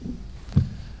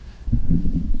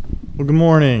Well, good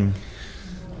morning.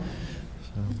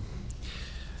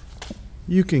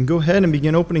 You can go ahead and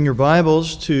begin opening your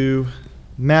Bibles to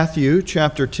Matthew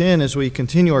chapter 10 as we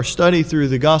continue our study through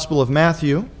the Gospel of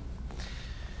Matthew.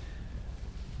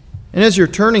 And as you're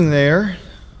turning there,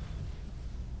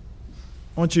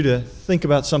 I want you to think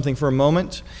about something for a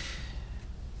moment.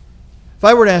 If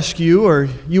I were to ask you, or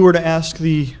you were to ask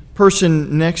the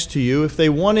person next to you, if they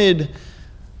wanted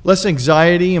less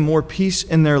anxiety and more peace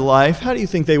in their life, how do you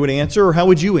think they would answer, or how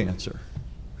would you answer?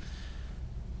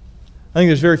 I think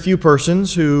there's very few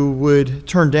persons who would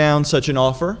turn down such an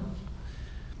offer.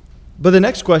 But the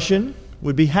next question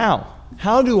would be how?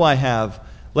 How do I have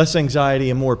less anxiety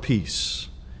and more peace?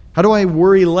 How do I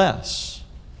worry less?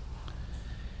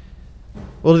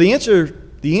 Well, the answer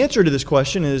to this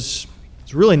question is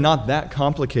it's really not that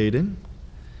complicated.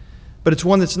 But it's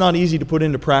one that's not easy to put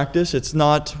into practice. It's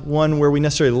not one where we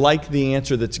necessarily like the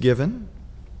answer that's given.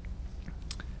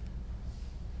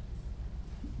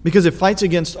 Because it fights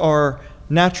against our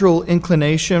natural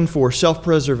inclination for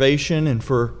self-preservation and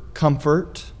for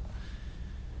comfort.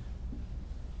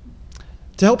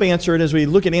 To help answer it, as we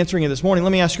look at answering it this morning,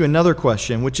 let me ask you another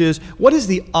question, which is, what is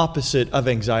the opposite of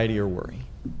anxiety or worry?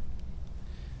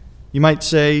 You might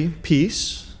say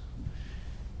peace.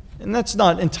 And that's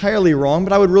not entirely wrong,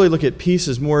 but I would really look at peace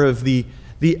as more of the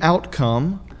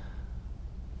outcome,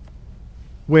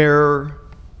 whereas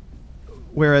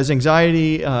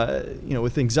anxiety,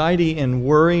 with anxiety and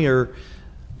worry, or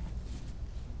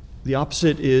the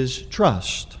opposite is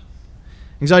trust.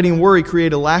 Anxiety and worry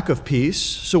create a lack of peace.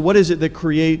 So what is it that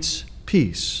creates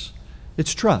peace?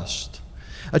 It's trust.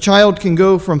 A child can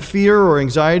go from fear or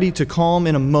anxiety to calm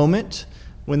in a moment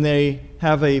when they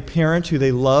have a parent who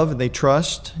they love and they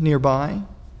trust nearby.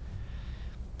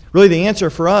 Really, the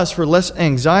answer for us for less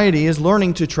anxiety is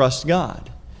learning to trust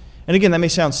God. And again, that may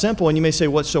sound simple, and you may say,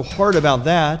 what's so hard about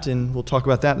that? And we'll talk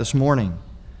about that this morning.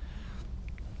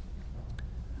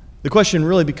 The question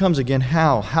really becomes, again,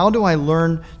 how? How do I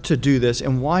learn to do this,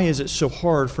 and why is it so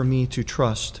hard for me to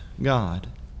trust God?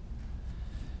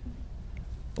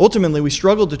 Ultimately, we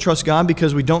struggle to trust God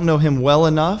because we don't know Him well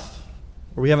enough,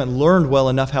 or we haven't learned well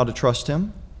enough how to trust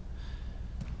Him.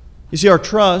 You see, our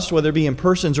trust, whether it be in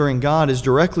persons or in God, is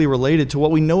directly related to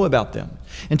what we know about them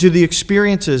and to the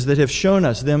experiences that have shown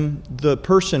us them, the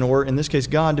person, or in this case,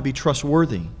 God, to be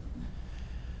trustworthy.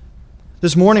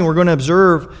 This morning, we're going to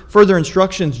observe further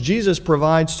instructions Jesus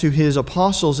provides to His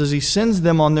apostles as He sends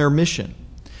them on their mission.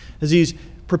 As He's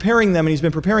preparing them, and He's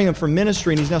been preparing them for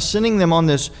ministry, and He's now sending them on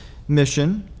this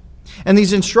mission. And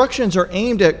these instructions are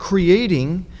aimed at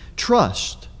creating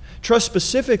trust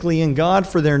specifically in God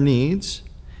for their needs.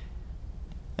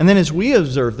 And then as we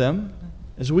observe them,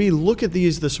 as we look at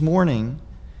these this morning,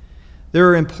 there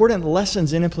are important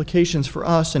lessons and implications for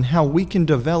us in how we can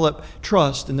develop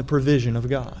trust in the provision of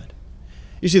God.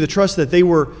 You see, the trust that they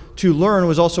were to learn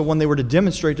was also one they were to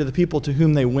demonstrate to the people to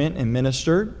whom they went and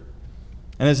ministered.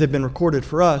 And as they've been recorded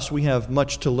for us, we have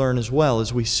much to learn as well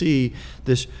as we see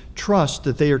this trust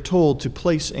that they are told to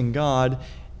place in God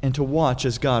and to watch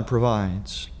as God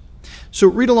provides. So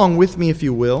read along with me, if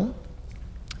you will.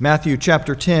 Matthew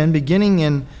chapter 10, beginning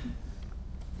in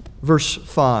verse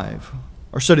 5.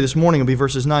 Our study this morning will be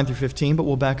verses 9 through 15, but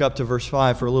we'll back up to verse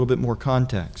 5 for a little bit more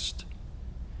context.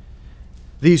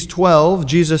 These 12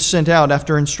 Jesus sent out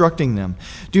after instructing them,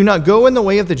 "Do not go in the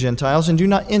way of the Gentiles, and do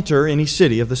not enter any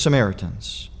city of the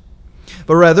Samaritans.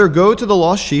 But rather go to the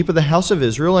lost sheep of the house of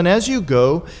Israel, and as you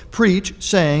go, preach,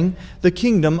 saying, the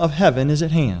kingdom of heaven is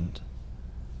at hand.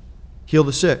 Heal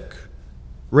the sick,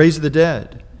 raise the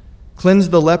dead, cleanse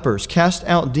the lepers, cast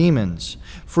out demons.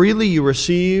 Freely you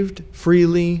received,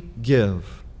 freely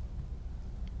give.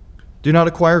 Do not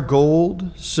acquire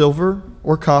gold, silver,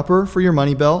 or copper for your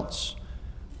money belts,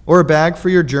 or a bag for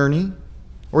your journey,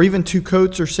 or even 2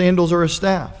 coats or sandals or a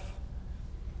staff.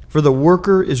 For the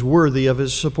worker is worthy of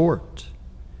his support.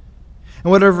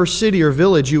 And whatever city or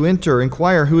village you enter,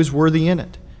 inquire who is worthy in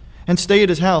it, and stay at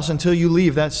his house until you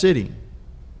leave that city.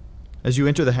 As you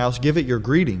enter the house, give it your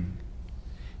greeting.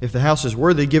 If the house is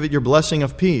worthy, give it your blessing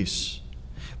of peace.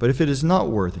 But if it is not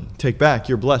worthy, take back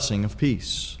your blessing of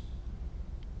peace.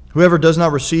 Whoever does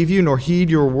not receive you nor heed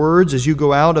your words as you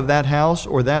go out of that house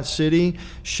or that city,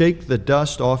 shake the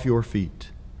dust off your feet.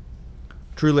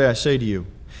 Truly I say to you,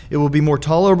 it will be more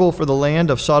tolerable for the land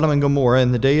of Sodom and Gomorrah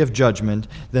in the day of judgment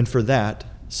than for that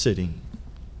city."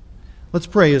 Let's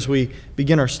pray as we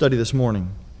begin our study this morning.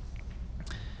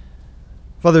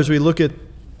 Father, as we look at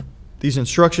these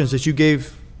instructions that you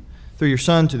gave through your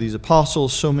Son to these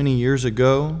apostles so many years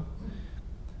ago,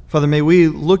 Father, may we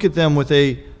look at them with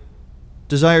a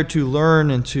desire to learn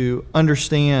and to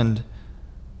understand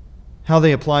how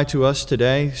they apply to us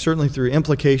today, certainly through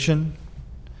implication,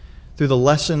 through the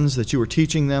lessons that you were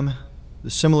teaching them, the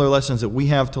similar lessons that we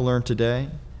have to learn today.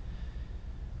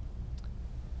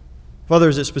 Father,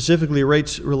 as it specifically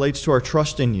relates to our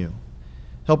trust in you,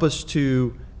 help us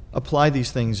to apply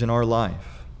these things in our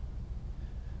life.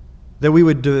 That we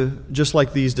would, just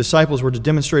like these disciples were to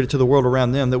demonstrate it to the world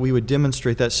around them, that we would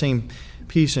demonstrate that same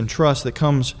peace and trust that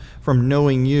comes from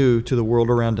knowing you to the world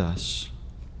around us.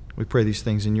 We pray these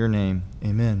things in your name.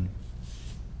 Amen.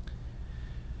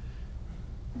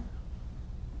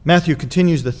 Matthew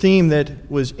continues the theme that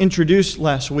was introduced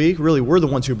last week. Really, we're the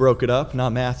ones who broke it up,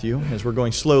 not Matthew, as we're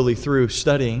going slowly through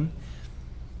studying.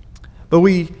 But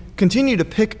we continue to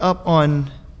pick up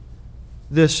on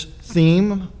this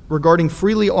theme regarding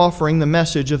freely offering the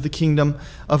message of the kingdom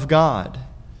of God.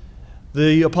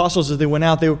 The apostles, as they went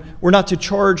out, they were not to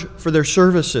charge for their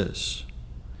services,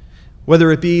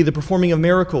 whether it be the performing of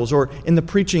miracles or in the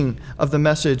preaching of the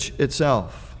message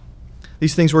itself.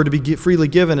 These things were to be freely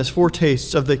given as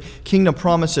foretastes of the kingdom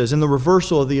promises and the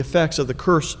reversal of the effects of the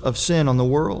curse of sin on the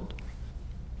world.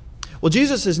 Well,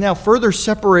 Jesus is now further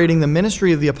separating the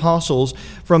ministry of the apostles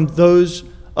from those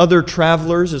other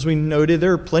travelers. As we noted,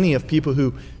 there are plenty of people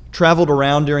who traveled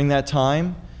around during that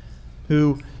time,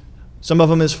 who some of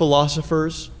them as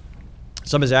philosophers,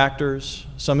 some as actors,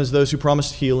 some as those who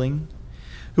promised healing,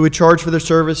 who would charge for their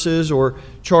services or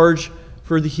charge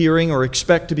for the hearing or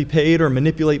expect to be paid or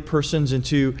manipulate persons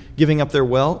into giving up their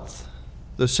wealth.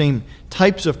 Those same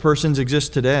types of persons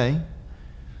exist today.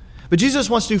 But Jesus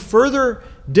wants to further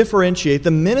differentiate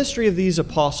the ministry of these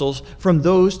apostles from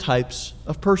those types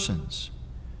of persons.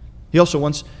 He also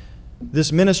wants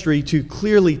this ministry to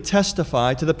clearly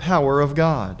testify to the power of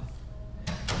God.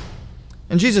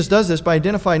 And Jesus does this by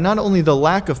identifying not only the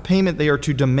lack of payment they are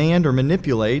to demand or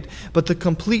manipulate, but the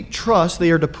complete trust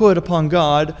they are to put upon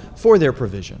God for their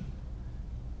provision.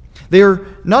 They are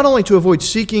not only to avoid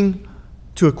seeking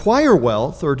to acquire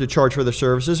wealth or to charge for their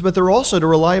services, but they're also to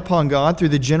rely upon God through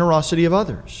the generosity of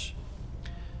others.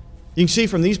 You can see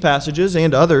from these passages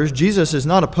and others, Jesus is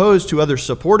not opposed to others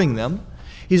supporting them.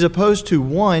 He's opposed to,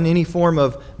 one, any form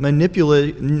of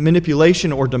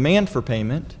manipulation or demand for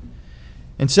payment.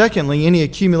 And secondly, any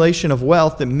accumulation of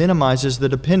wealth that minimizes the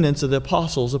dependence of the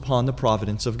apostles upon the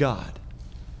providence of God.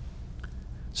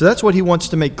 So that's what he wants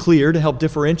to make clear to help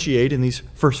differentiate in these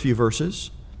first few verses.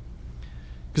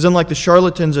 Because unlike the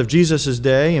charlatans of Jesus'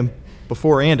 day, and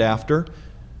before and after,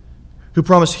 who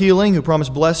promised healing, who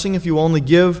promised blessing if you only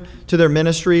give to their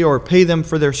ministry or pay them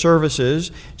for their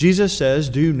services, Jesus says,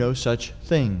 do no such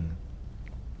thing.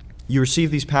 You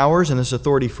receive these powers and this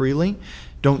authority freely.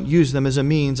 Don't use them as a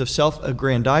means of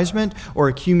self-aggrandizement or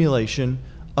accumulation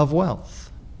of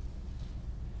wealth.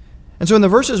 And so in the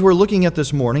verses we're looking at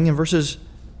this morning, in verses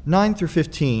 9 through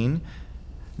 15,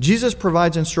 Jesus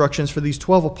provides instructions for these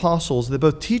 12 apostles that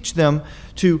both teach them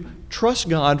to trust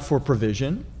God for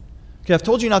provision. Okay, I've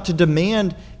told you not to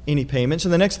demand any payment. So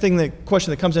the next thing, the question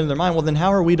that comes into their mind, well, then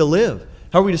how are we to live?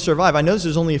 How are we to survive? I know this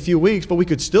is only a few weeks, but we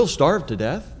could still starve to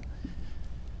death.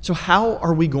 So how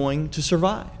are we going to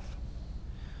survive?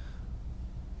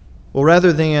 Well,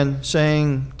 rather than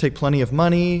saying take plenty of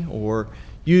money or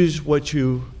use what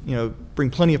you bring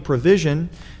plenty of provision,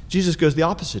 Jesus goes the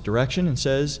opposite direction and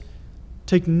says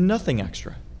take nothing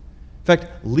extra. In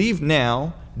fact, leave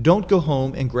now, don't go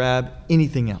home and grab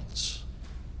anything else.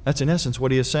 That's in essence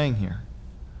what he is saying here.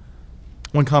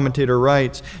 One commentator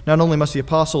writes, not only must the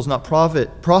apostles not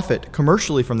profit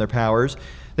commercially from their powers,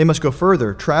 they must go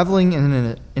further, traveling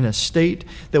in a state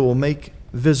that will make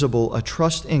visible a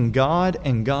trust in God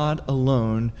and God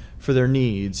alone for their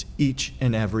needs each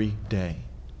and every day.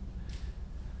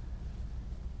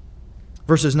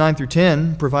 Verses 9 through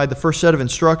 10 provide the first set of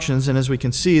instructions, and as we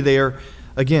can see, they are,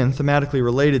 again, thematically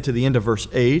related to the end of verse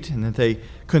 8, and that they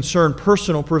concern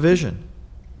personal provision.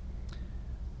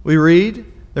 We read,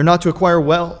 they're not to acquire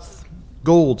wealth,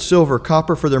 gold, silver,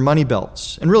 copper for their money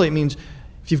belts. And really it means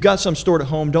if you've got some stored at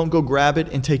home, don't go grab it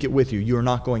and take it with you. You are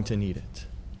not going to need it.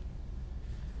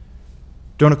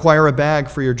 Don't acquire a bag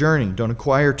for your journey. Don't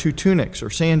acquire 2 tunics or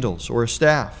sandals or a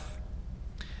staff.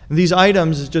 And these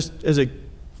items, just as a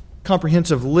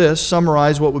comprehensive list,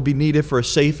 summarize what would be needed for a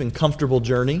safe and comfortable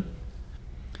journey.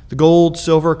 The gold,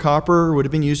 silver, copper would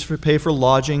have been used to pay for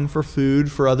lodging, for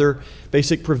food, for other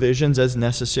basic provisions as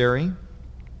necessary.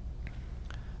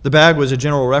 The bag was a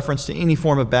general reference to any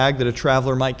form of bag that a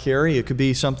traveler might carry. It could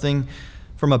be something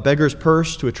from a beggar's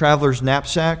purse to a traveler's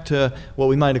knapsack to what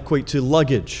we might equate to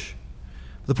luggage.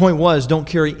 The point was, don't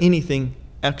carry anything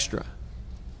extra.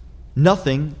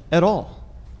 Nothing at all.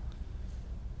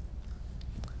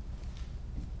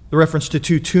 The reference to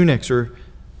 2 tunics or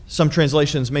Some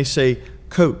translations may say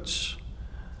coats.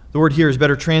 The word here is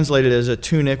better translated as a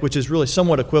tunic, which is really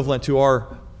somewhat equivalent to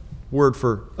our word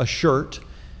for a shirt.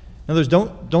 In other words,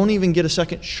 don't even get a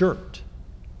second shirt.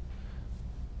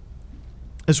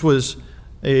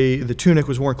 The tunic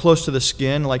was worn close to the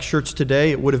skin, like shirts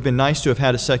today. It would have been nice to have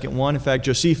had a second one. In fact,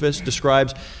 Josephus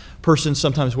describes persons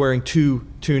sometimes wearing two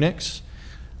tunics,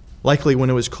 likely when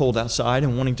it was cold outside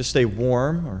and wanting to stay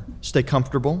warm or stay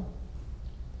comfortable.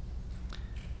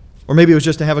 Or maybe it was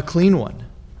just to have a clean one.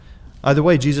 Either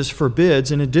way, Jesus forbids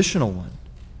an additional one.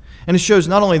 And it shows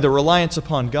not only the reliance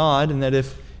upon God and that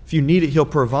if you need it, He'll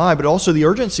provide, but also the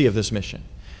urgency of this mission.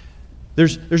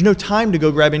 There's no time to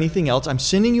go grab anything else. I'm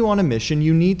sending you on a mission.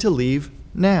 You need to leave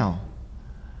now.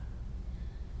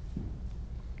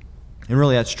 And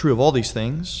really, that's true of all these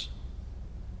things.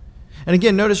 And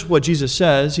again, notice what Jesus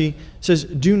says. He says,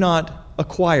 do not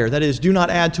acquire. That is, do not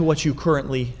add to what you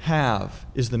currently have,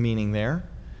 is the meaning there.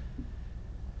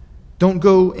 Don't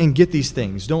go and get these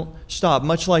things. Don't stop.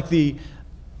 Much like the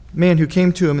man who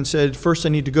came to him and said, first I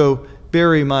need to go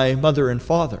bury my mother and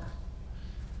father.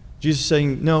 Jesus is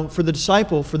saying, no, for the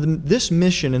disciple, for this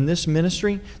mission and this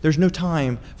ministry, there's no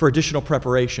time for additional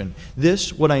preparation.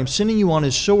 What I am sending you on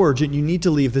is so urgent, you need to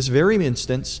leave this very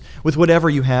instance with whatever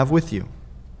you have with you.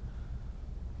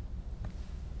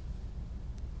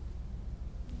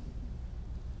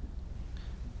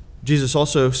 Jesus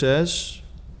also says,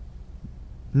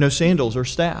 no sandals or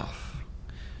staff.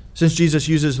 Since Jesus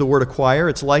uses the word acquire,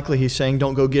 it's likely he's saying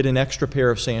don't go get an extra pair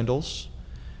of sandals.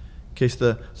 In case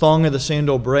the thong of the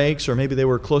sandal breaks or maybe they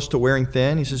were close to wearing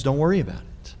thin, he says don't worry about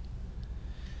it.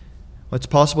 Well, it's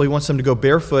possible he wants them to go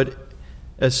barefoot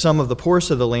as some of the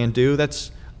poorest of the land do.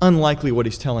 That's unlikely what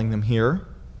he's telling them here.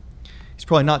 He's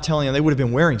probably not telling them they would have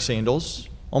been wearing sandals,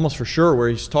 almost for sure where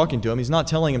he's talking to them. He's not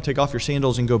telling them take off your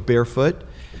sandals and go barefoot.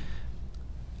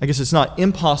 I guess it's not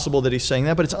impossible that he's saying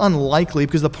that, but it's unlikely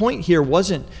because the point here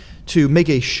wasn't to make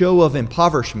a show of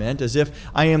impoverishment as if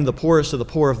I am the poorest of the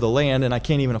poor of the land and I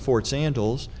can't even afford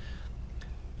sandals.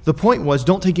 The point was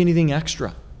don't take anything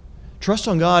extra. Trust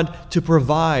on God to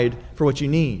provide for what you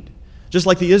need. Just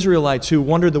like the Israelites who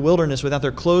wandered the wilderness without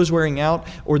their clothes wearing out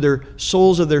or their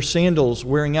soles of their sandals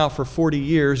wearing out for 40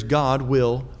 years, God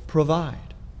will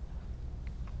provide.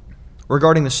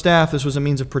 Regarding the staff, this was a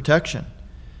means of protection.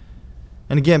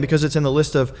 And again, because it's in the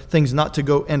list of things not to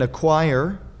go and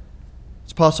acquire,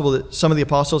 it's possible that some of the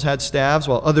apostles had staves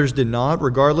while others did not.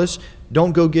 Regardless,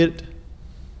 don't go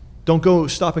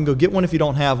stop and go get one if you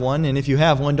don't have one. And if you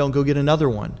have one, don't go get another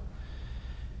one.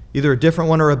 Either a different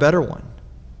one or a better one.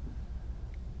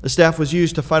 The staff was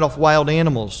used to fight off wild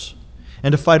animals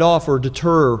and to fight off or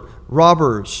deter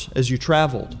robbers as you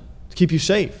traveled, to keep you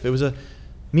safe. It was a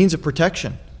means of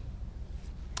protection.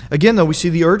 Again, though, we see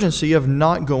the urgency of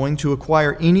not going to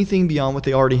acquire anything beyond what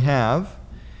they already have.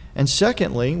 And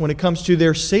secondly, when it comes to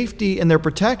their safety and their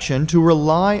protection, to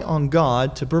rely on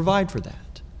God to provide for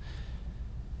that.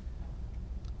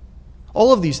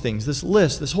 All of these things, this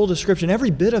list, this whole description, every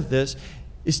bit of this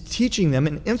is teaching them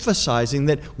and emphasizing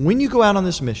that when you go out on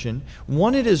this mission,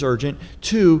 one, it is urgent,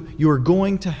 two, you are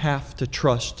going to have to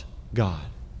trust God.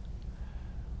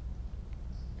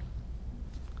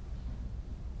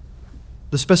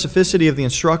 The specificity of the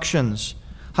instructions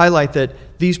highlight that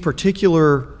these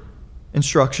particular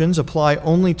instructions apply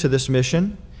only to this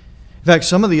mission. In fact,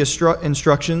 some of the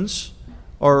instructions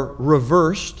are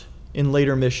reversed in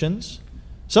later missions.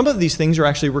 Some of these things are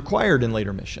actually required in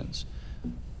later missions.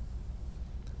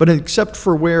 But except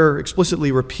for where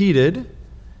explicitly repeated,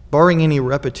 barring any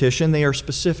repetition, they are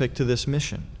specific to this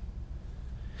mission.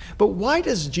 But why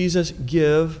does Jesus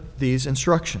give these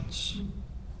instructions?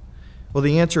 Well,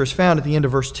 the answer is found at the end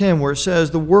of verse 10 where it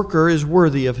says, the worker is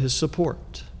worthy of his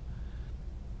support.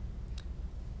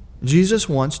 Jesus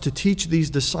wants to teach these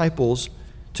disciples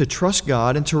to trust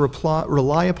God and to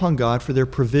rely upon God for their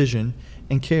provision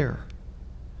and care.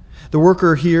 The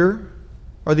worker here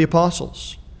are the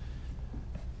apostles.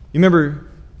 You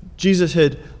remember, Jesus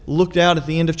had looked out at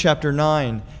the end of chapter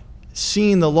 9,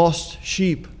 seen the lost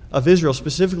sheep of Israel,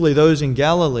 specifically those in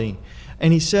Galilee,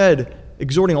 and he said,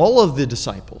 exhorting all of the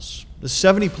disciples, the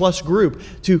 70-plus group,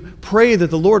 to pray that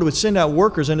the Lord would send out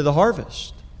workers into the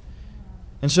harvest.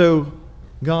 And so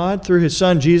God, through His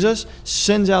Son Jesus,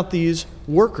 sends out these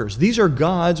workers. These are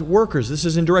God's workers. This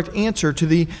is in direct answer to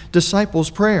the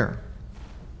disciples' prayer.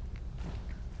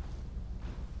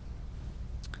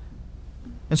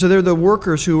 And so they're the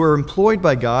workers who are employed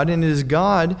by God, and it is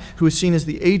God who is seen as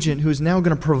the agent who is now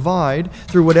going to provide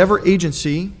through whatever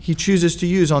agency He chooses to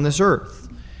use on this earth.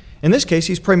 In this case,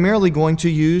 He's primarily going to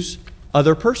use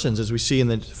other persons, as we see in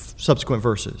the subsequent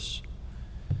verses.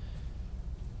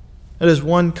 That as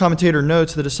one commentator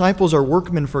notes, the disciples are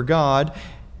workmen for God,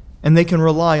 and they can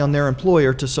rely on their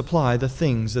employer to supply the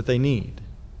things that they need.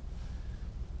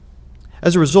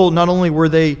 As a result, not only were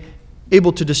they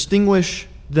able to distinguish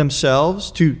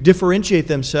themselves, to differentiate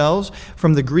themselves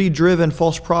from the greed-driven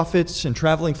false prophets and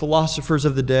traveling philosophers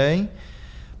of the day,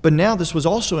 but now this was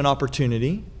also an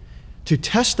opportunity to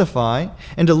testify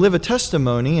and to live a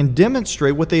testimony and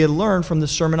demonstrate what they had learned from the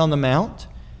Sermon on the Mount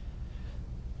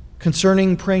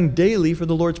concerning praying daily for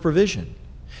the Lord's provision,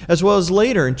 as well as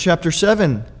later in chapter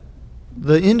 7,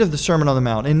 the end of the Sermon on the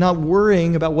Mount, and not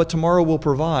worrying about what tomorrow will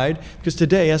provide because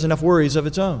today has enough worries of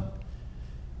its own.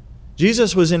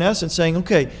 Jesus was in essence saying,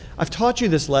 okay, I've taught you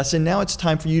this lesson, now it's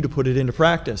time for you to put it into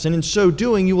practice. And in so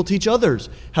doing, you will teach others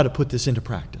how to put this into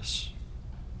practice.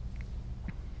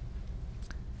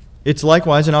 It's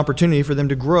likewise an opportunity for them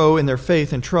to grow in their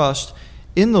faith and trust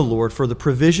in the Lord for the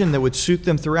provision that would suit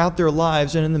them throughout their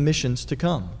lives and in the missions to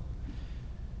come.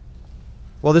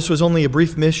 While this was only a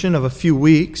brief mission of a few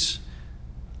weeks,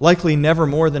 likely never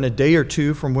more than a day or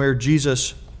two from where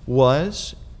Jesus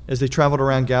was as they traveled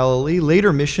around Galilee,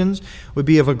 later missions would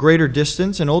be of a greater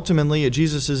distance, and ultimately at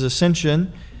Jesus'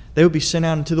 ascension, they would be sent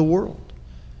out into the world.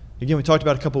 Again, we talked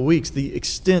about a couple of weeks, the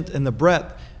extent and the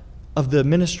breadth of the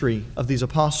ministry of these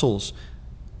apostles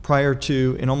prior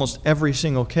to, in almost every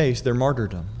single case, their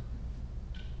martyrdom.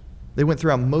 They went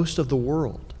throughout most of the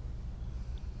world.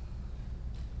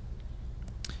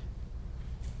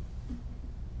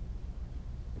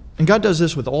 And God does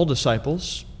this with all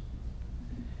disciples.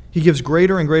 He gives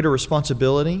greater and greater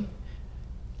responsibility,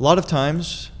 a lot of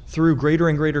times through greater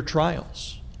and greater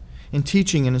trials. In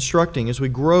teaching and instructing, as we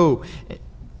grow,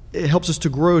 it helps us to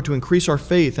grow, to increase our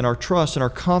faith and our trust and our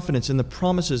confidence in the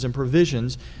promises and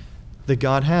provisions that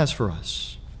God has for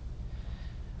us.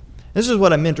 This is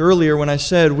what I meant earlier when I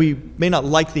said we may not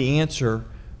like the answer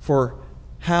for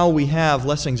how we have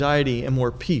less anxiety and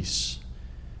more peace.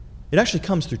 It actually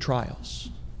comes through trials.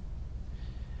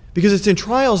 Because it's in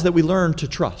trials that we learn to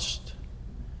trust.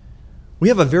 We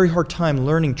have a very hard time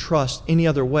learning trust any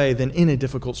other way than in a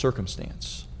difficult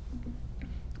circumstance.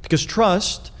 Because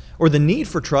trust, or the need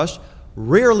for trust,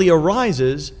 rarely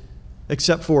arises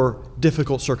except for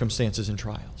difficult circumstances and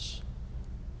trials.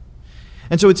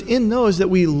 And so it's in those that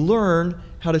we learn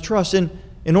how to trust. And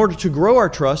in order to grow our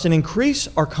trust and increase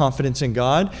our confidence in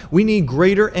God, we need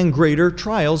greater and greater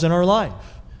trials in our life.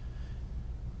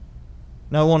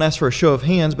 Now, I won't ask for a show of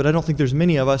hands, but I don't think there's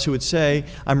many of us who would say,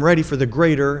 I'm ready for the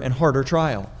greater and harder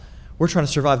trial. We're trying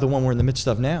to survive the one we're in the midst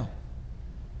of now.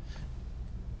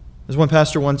 As one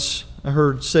pastor I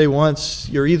heard say once,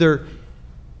 you're either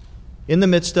in the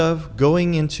midst of,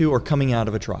 going into, or coming out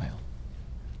of a trial.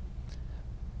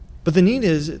 But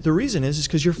the reason is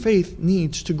because your faith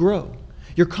needs to grow.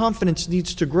 Your confidence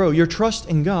needs to grow. Your trust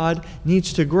in God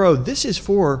needs to grow. This is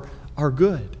for our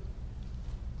good.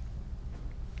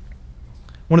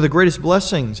 One of the greatest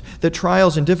blessings that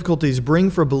trials and difficulties bring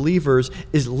for believers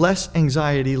is less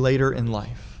anxiety later in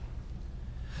life.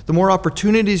 The more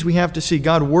opportunities we have to see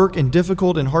God work in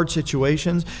difficult and hard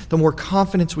situations, the more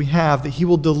confidence we have that He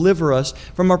will deliver us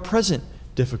from our present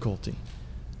difficulty.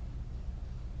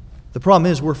 The problem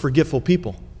is we're forgetful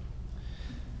people.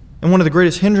 And one of the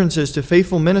greatest hindrances to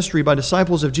faithful ministry by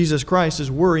disciples of Jesus Christ is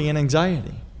worry and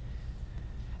anxiety.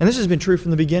 And this has been true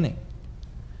from the beginning.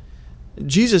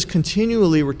 Jesus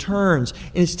continually returns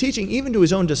in His teaching, even to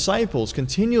His own disciples,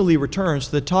 continually returns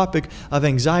to the topic of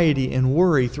anxiety and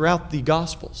worry throughout the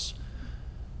Gospels.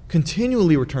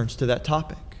 Continually returns to that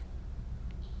topic.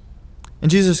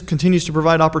 And Jesus continues to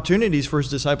provide opportunities for His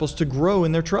disciples to grow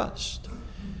in their trust.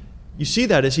 You see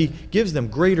that as He gives them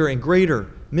greater and greater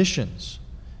missions,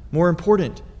 more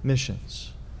important missions.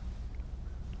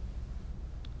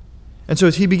 And so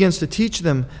as He begins to teach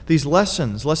them these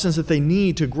lessons that they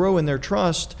need to grow in their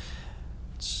trust,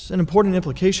 it's an important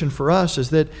implication for us is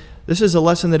that this is a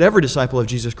lesson that every disciple of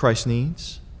Jesus Christ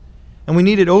needs. And we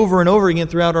need it over and over again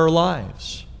throughout our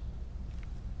lives.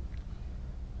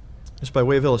 Just by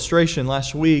way of illustration,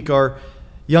 last week our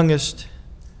youngest,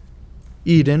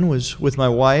 Eden, was with my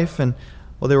wife, and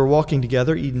while they were walking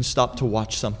together, Eden stopped to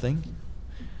watch something.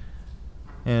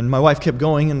 And my wife kept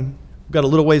going and got a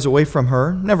little ways away from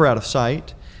her, never out of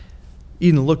sight.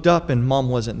 Eden looked up and Mom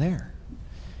wasn't there.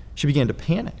 She began to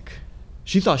panic.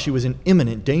 She thought she was in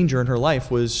imminent danger and her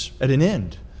life was at an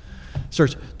end.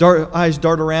 Eyes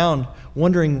dart around,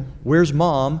 wondering, where's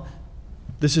Mom?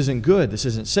 This isn't good. This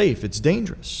isn't safe. It's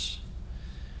dangerous.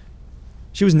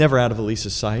 She was never out of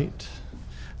Elisa's sight.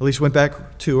 Elise went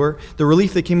back to her. The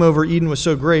relief that came over Eden was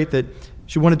so great that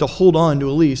she wanted to hold on to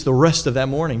Elise the rest of that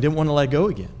morning, didn't want to let go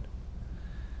again.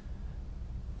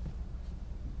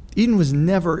 Eden was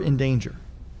never in danger.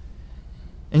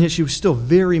 And yet she was still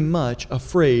very much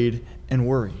afraid and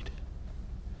worried.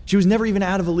 She was never even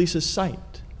out of Elisa's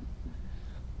sight.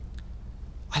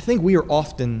 I think we are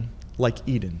often like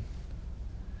Eden.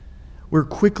 We're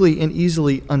quickly and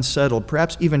easily unsettled,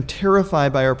 perhaps even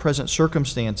terrified by our present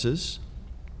circumstances.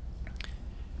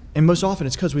 And most often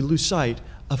it's because we lose sight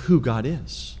of who God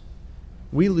is.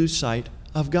 We lose sight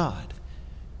of God.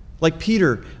 Like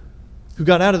Peter, who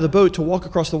got out of the boat to walk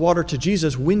across the water to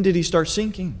Jesus, when did he start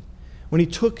sinking? When he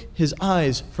took his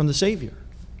eyes from the Savior.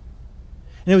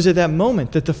 And it was at that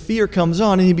moment that the fear comes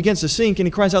on and he begins to sink and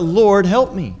he cries out, "Lord,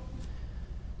 help me."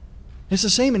 It's the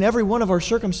same in every one of our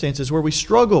circumstances where we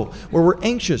struggle, where we're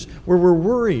anxious, where we're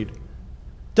worried.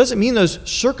 Doesn't mean those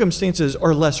circumstances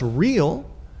are less real,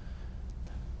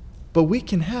 but we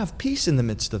can have peace in the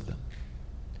midst of them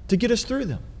to get us through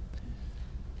them.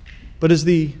 But as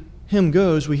the hymn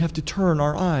goes, we have to turn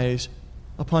our eyes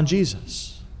upon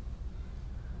Jesus.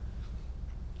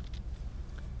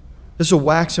 This will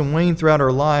wax and wane throughout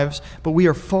our lives, but we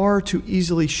are far too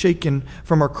easily shaken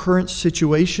from our current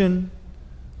situation,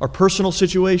 our personal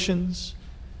situations,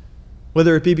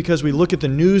 whether it be because we look at the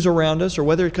news around us or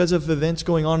whether it's because of events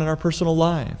going on in our personal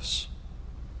lives.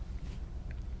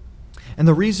 And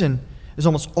the reason is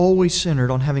almost always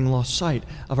centered on having lost sight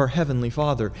of our Heavenly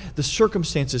Father. The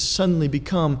circumstances suddenly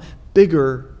become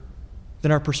bigger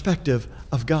than our perspective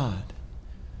of God.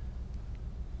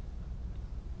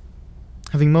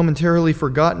 Having momentarily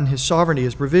forgotten His sovereignty,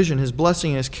 His provision, His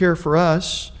blessing, and His care for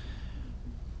us,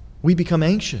 we become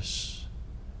anxious.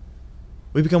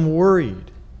 We become worried.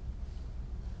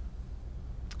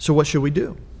 So what should we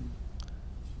do?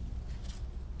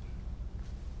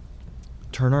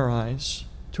 Turn our eyes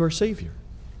to our Savior.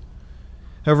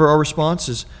 However, our response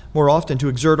is more often to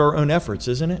exert our own efforts,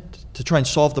 isn't it? To try and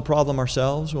solve the problem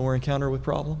ourselves when we're encountered with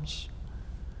problems.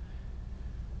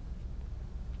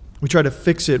 We try to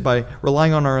fix it by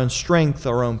relying on our own strength,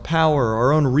 our own power,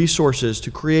 our own resources to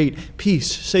create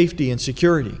peace, safety, and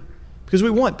security. Because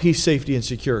we want peace, safety, and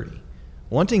security.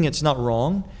 Wanting it's not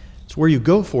wrong. It's where you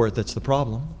go for it that's the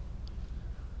problem.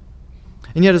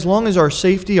 And yet, as long as our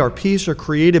safety, our peace are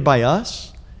created by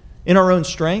us, in our own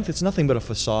strength, it's nothing but a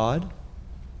facade.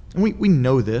 And we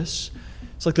know this.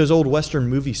 It's like those old Western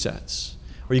movie sets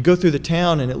where you go through the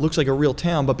town and it looks like a real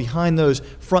town, but behind those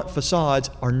front facades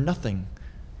are nothing.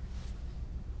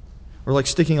 Or like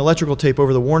sticking electrical tape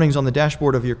over the warnings on the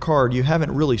dashboard of your car, you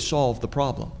haven't really solved the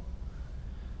problem.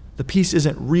 The peace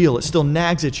isn't real. It still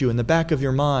nags at you in the back of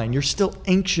your mind. You're still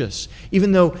anxious,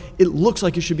 even though it looks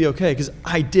like you should be okay because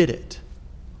I did it.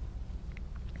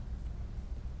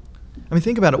 I mean,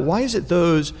 think about it. Why is it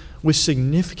those with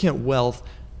significant wealth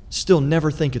still never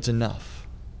think it's enough?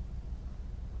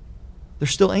 They're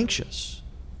still anxious.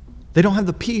 They don't have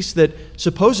the peace that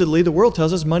supposedly the world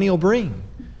tells us money will bring.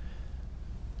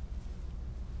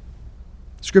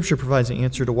 Scripture provides an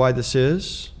answer to why this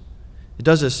is. It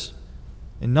does this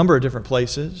in a number of different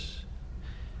places.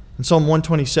 In Psalm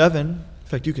 127, in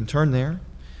fact, you can turn there.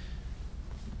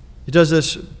 It does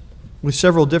this with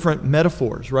several different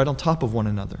metaphors right on top of one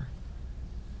another.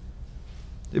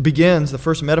 It begins, the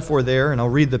first metaphor there, and I'll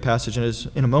read the passage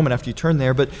in a moment after you turn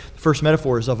there, but the first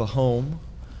metaphor is of a home.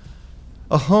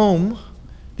 A home,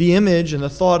 the image and the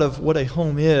thought of what a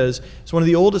home is one of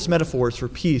the oldest metaphors for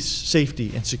peace,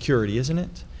 safety, and security, isn't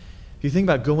it? If you think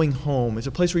about going home, it's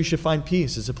a place where you should find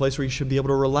peace. It's a place where you should be able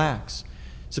to relax.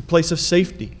 It's a place of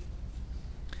safety.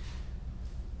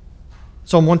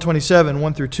 Psalm 127,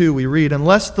 1 through 2, we read,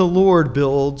 "Unless the Lord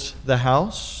builds the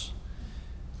house,"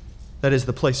 that is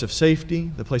the place of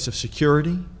safety, the place of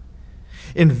security,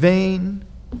 "in vain,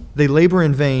 they labor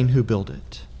in vain who build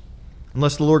it.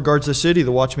 Unless the Lord guards the city,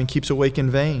 the watchman keeps awake in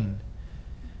vain."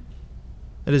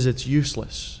 That is, it's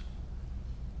useless.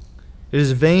 It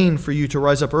is vain for you to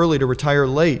rise up early, to retire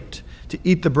late, to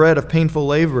eat the bread of painful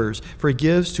laborers, for he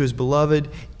gives to his beloved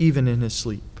even in his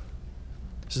sleep.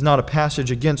 This is not a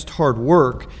passage against hard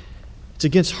work. It's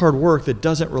against hard work that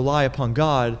doesn't rely upon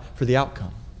God for the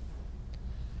outcome.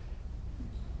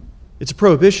 It's a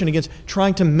prohibition against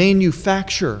trying to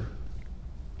manufacture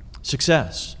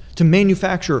success, to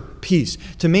manufacture peace,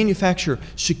 to manufacture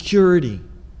security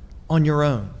on your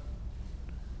own.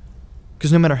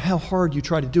 Because no matter how hard you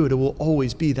try to do it, it will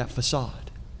always be that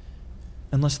facade,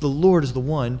 unless the Lord is the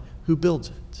one who builds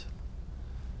it.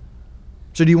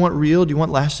 So do you want real, do you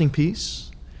want lasting peace?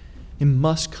 It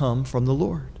must come from the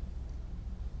Lord.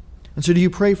 And so do you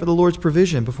pray for the Lord's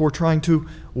provision before trying to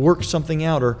work something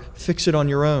out or fix it on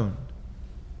your own?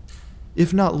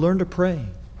 If not, learn to pray.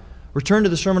 Return to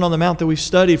the Sermon on the Mount that we've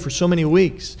studied for so many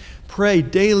weeks. Pray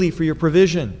daily for your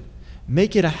provision.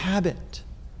 Make it a habit.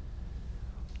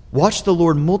 Watch the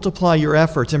Lord multiply your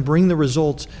efforts and bring the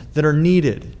results that are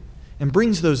needed and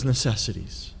brings those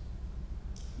necessities.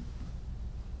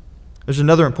 There's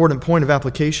another important point of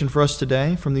application for us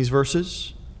today from these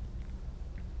verses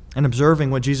and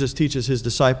observing what Jesus teaches his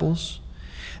disciples.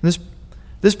 And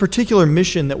this particular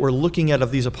mission that we're looking at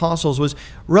of these apostles was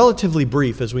relatively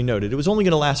brief, as we noted. It was only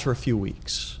going to last for a few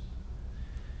weeks.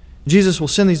 Jesus will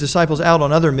send these disciples out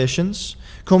on other missions,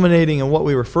 culminating in what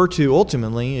we refer to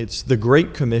ultimately, it's the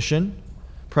Great Commission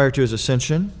prior to his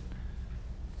ascension.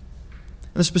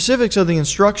 And the specifics of the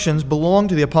instructions belong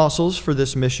to the apostles for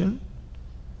this mission.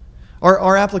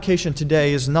 Our application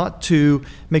today is not to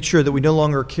make sure that we no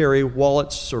longer carry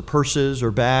wallets or purses or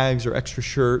bags or extra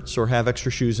shirts or have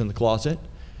extra shoes in the closet.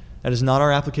 That is not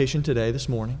our application today, this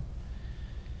morning.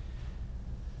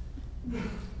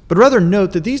 But rather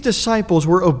note that these disciples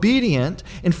were obedient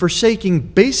in forsaking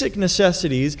basic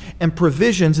necessities and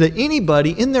provisions that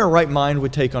anybody in their right mind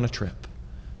would take on a trip.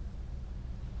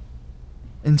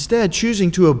 Instead, choosing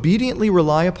to obediently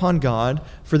rely upon God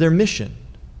for their mission.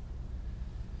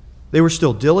 They were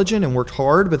still diligent and worked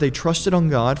hard, but they trusted on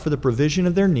God for the provision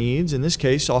of their needs, in this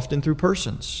case, often through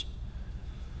persons.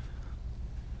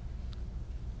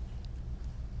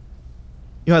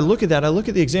 I look at that, I look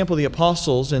at the example of the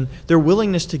apostles and their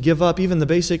willingness to give up even the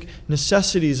basic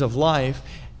necessities of life,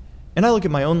 and I look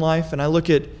at my own life and I look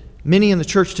at many in the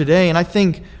church today, and I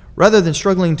think rather than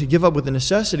struggling to give up with the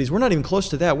necessities, we're not even close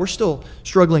to that. We're still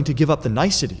struggling to give up the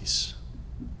niceties.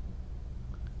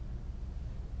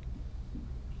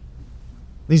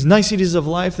 These niceties of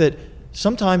life that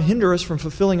sometimes hinder us from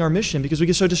fulfilling our mission because we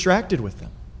get so distracted with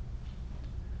them.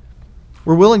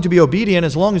 We're willing to be obedient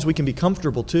as long as we can be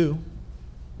comfortable too.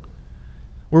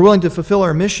 We're willing to fulfill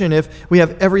our mission if we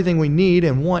have everything we need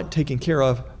and want taken care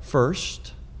of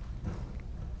first.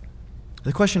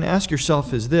 The question to ask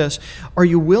yourself is this: are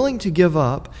you willing to give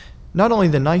up not only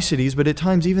the niceties, but at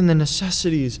times even the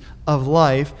necessities of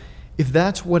life, if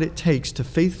that's what it takes to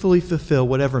faithfully fulfill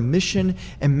whatever mission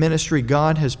and ministry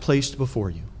God has placed before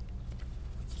you?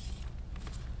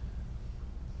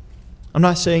 I'm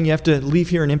not saying you have to leave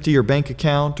here and empty your bank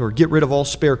account or get rid of all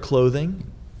spare clothing.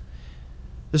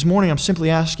 This morning I'm simply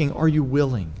asking, are you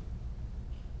willing?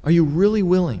 Are you really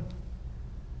willing?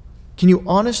 Can you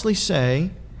honestly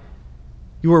say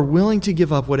you are willing to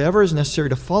give up whatever is necessary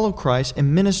to follow Christ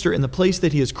and minister in the place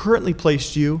that He has currently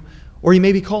placed you, or He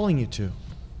may be calling you to?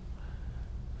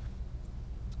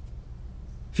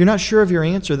 If you're not sure of your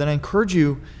answer, then I encourage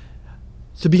you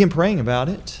to begin praying about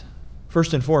it.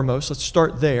 First and foremost, let's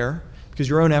start there, because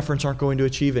your own efforts aren't going to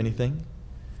achieve anything.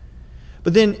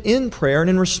 But then in prayer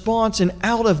and in response and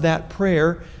out of that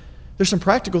prayer, there's some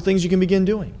practical things you can begin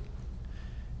doing.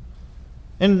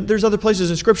 And there's other places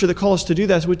in Scripture that call us to do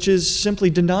that, which is simply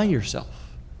deny yourself.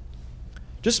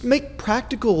 Just make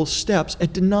practical steps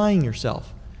at denying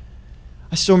yourself.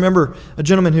 I still remember a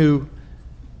gentleman who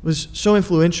was so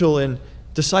influential in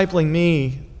discipling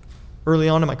me early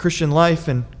on in my Christian life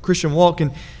and Christian walk,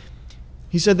 and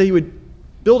he said that he would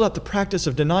build up the practice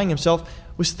of denying himself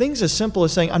with things as simple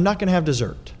as saying, I'm not going to have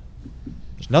dessert.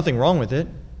 There's nothing wrong with it.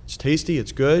 It's tasty,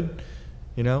 it's good,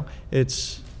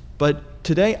 but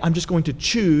today I'm just going to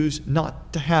choose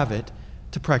not to have it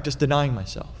to practice denying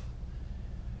myself.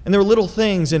 And there were little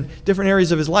things in different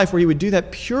areas of his life where he would do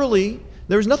that purely.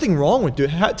 There was nothing wrong with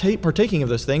partaking of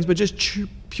those things, but just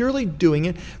purely doing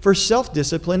it for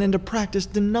self-discipline and to practice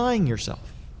denying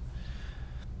yourself.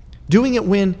 Doing it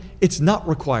when it's not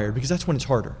required, because that's when it's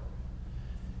harder.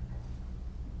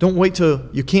 Don't wait till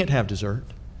you can't have dessert.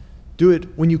 Do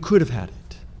it when you could have had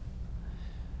it.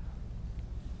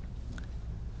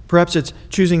 Perhaps it's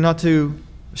saying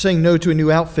no to a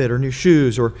new outfit or new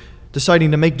shoes, or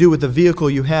deciding to make do with the vehicle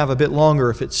you have a bit longer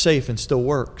if it's safe and still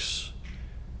works.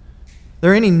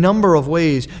 There are any number of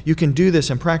ways you can do this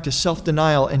and practice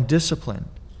self-denial and discipline.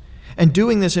 And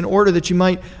doing this in order that you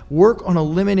might work on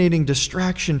eliminating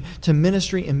distraction to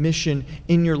ministry and mission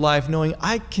in your life, knowing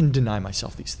I can deny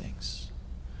myself these things.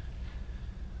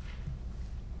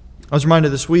 I was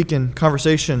reminded this week in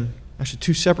conversation, actually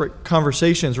two separate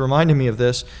conversations reminded me of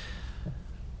this,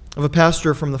 of a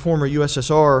pastor from the former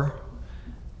USSR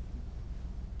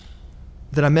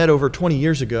that I met over 20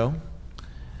 years ago.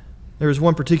 There was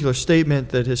one particular statement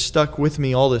that has stuck with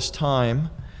me all this time.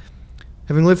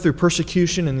 Having lived through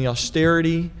persecution and the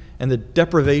austerity and the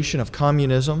deprivation of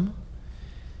communism,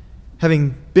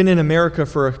 having been in America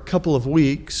for a couple of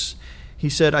weeks, he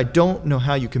said, I don't know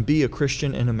how you can be a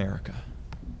Christian in America.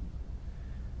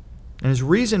 And his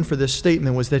reason for this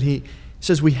statement was that he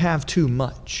says we have too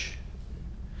much.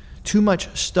 too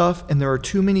much stuff, and there are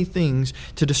too many things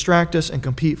to distract us and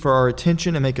compete for our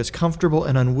attention and make us comfortable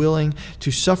and unwilling to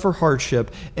suffer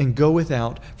hardship and go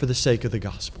without for the sake of the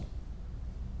gospel.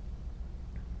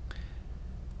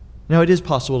 Now, it is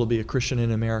possible to be a Christian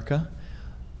in America,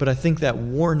 but I think that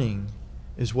warning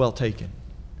is well taken,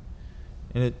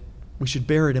 and we should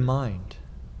bear it in mind.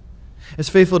 As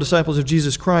faithful disciples of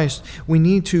Jesus Christ, we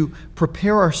need to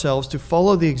prepare ourselves to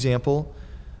follow the example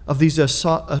of these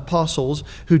apostles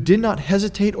who did not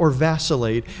hesitate or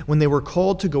vacillate when they were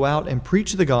called to go out and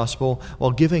preach the gospel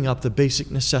while giving up the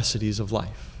basic necessities of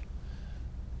life.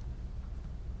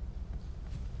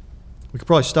 We could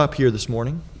probably stop here this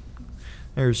morning.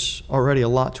 There's already a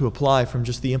lot to apply from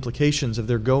just the implications of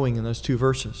their going in those two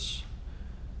verses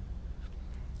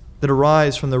that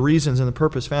arise from the reasons and the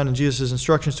purpose found in Jesus'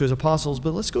 instructions to his apostles.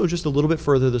 But let's go just a little bit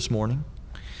further this morning.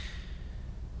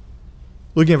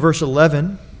 Looking at verse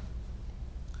 11.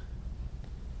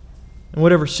 In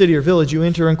whatever city or village you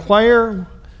enter, inquire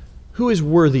who is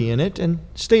worthy in it, and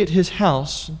stay at his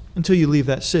house until you leave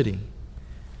that city.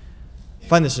 I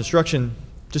find this instruction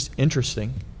just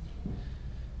interesting.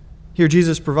 Here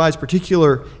Jesus provides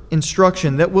particular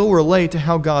instruction that will relate to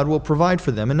how God will provide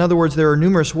for them. In other words, there are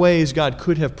numerous ways God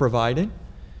could have provided.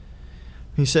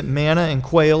 He sent manna and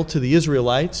quail to the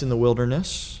Israelites in the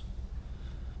wilderness.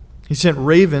 He sent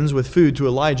ravens with food to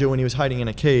Elijah when he was hiding in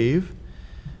a cave.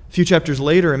 A few chapters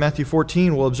later in Matthew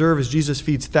 14, we'll observe as Jesus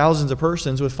feeds thousands of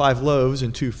persons with 5 loaves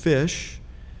and 2 fish.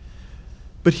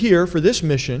 But here, for this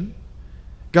mission,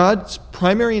 God's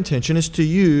primary intention is to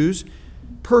use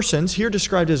persons, here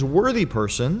described as worthy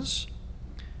persons,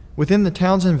 within the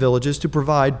towns and villages to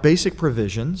provide basic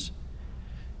provisions.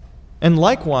 And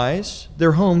likewise,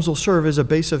 their homes will serve as a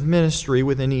base of ministry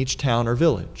within each town or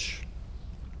village.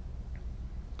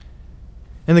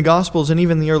 In the Gospels and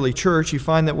even the early church, you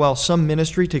find that while some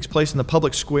ministry takes place in the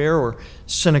public square or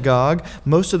synagogue,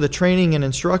 most of the training and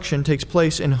instruction takes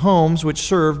place in homes which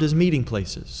served as meeting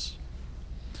places.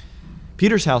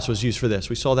 Peter's house was used for this.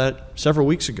 We saw that several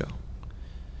weeks ago.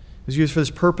 It was used for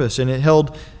this purpose, and it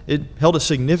held a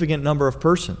significant number of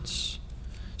persons.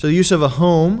 So the use of a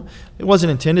home, it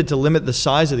wasn't intended to limit the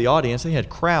size of the audience. They had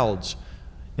crowds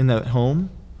in that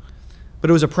home. But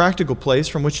it was a practical place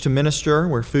from which to minister,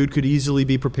 where food could easily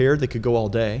be prepared. They could go all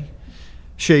day.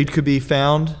 Shade could be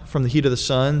found from the heat of the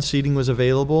sun. Seating was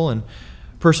available, and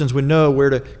persons would know where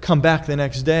to come back the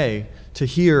next day to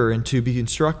hear and to be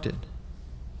instructed.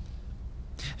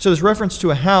 So this reference to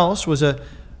a house was a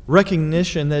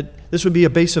recognition that this would be a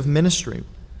base of ministry.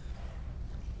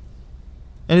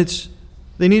 And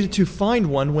they needed to find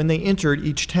one when they entered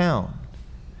each town.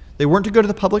 They weren't to go to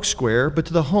the public square, but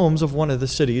to the homes of one of the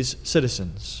city's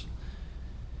citizens.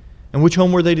 And which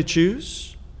home were they to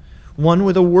choose? One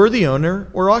with a worthy owner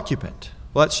or occupant.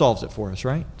 Well, that solves it for us,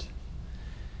 right?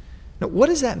 Now, what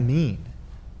does that mean?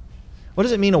 What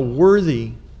does it mean, a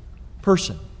worthy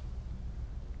person?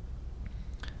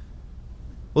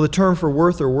 Well, the term for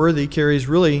worth or worthy carries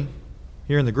really,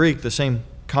 here in the Greek, the same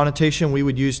connotation we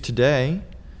would use today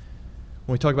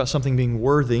when we talk about something being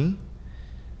worthy.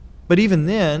 But even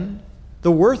then,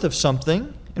 the worth of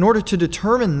something, in order to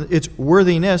determine its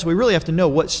worthiness, we really have to know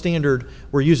what standard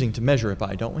we're using to measure it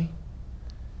by, don't we?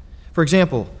 For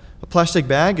example, a plastic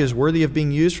bag is worthy of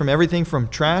being used from everything from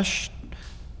trash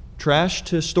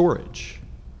to storage.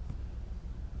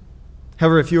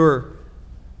 However, if you're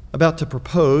about to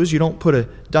propose, you don't put a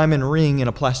diamond ring in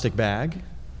a plastic bag.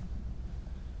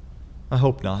 I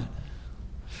hope not.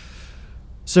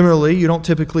 Similarly, you don't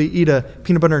typically eat a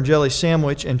peanut butter and jelly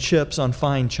sandwich and chips on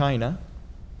fine china.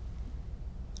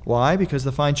 Why? Because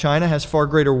the fine china has far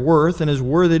greater worth and is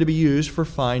worthy to be used for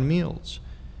fine meals.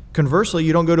 Conversely,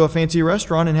 you don't go to a fancy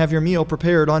restaurant and have your meal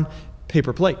prepared on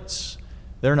paper plates.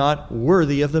 They're not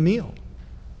worthy of the meal.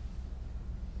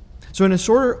 So in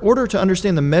order to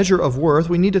understand the measure of worth,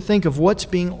 we need to think of what's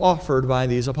being offered by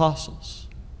these apostles.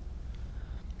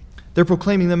 They're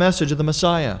proclaiming the message of the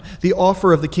Messiah, the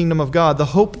offer of the kingdom of God, the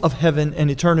hope of heaven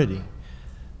and eternity.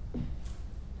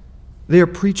 They are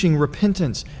preaching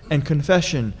repentance and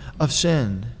confession of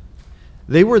sin.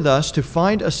 They were thus to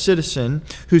find a citizen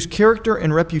whose character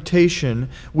and reputation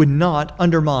would not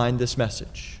undermine this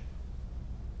message.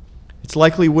 It's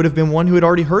likely would have been one who had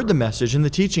already heard the message and the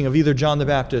teaching of either John the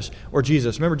Baptist or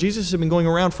Jesus. Remember, Jesus had been going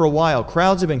around for a while.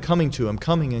 Crowds had been coming to him,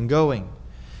 coming and going.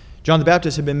 John the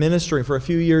Baptist had been ministering for a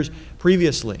few years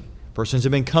previously. Persons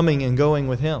had been coming and going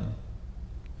with him.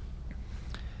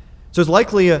 So it's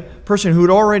likely a person who had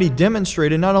already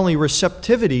demonstrated not only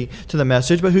receptivity to the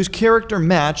message, but whose character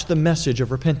matched the message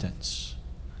of repentance.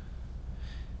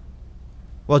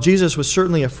 While Jesus was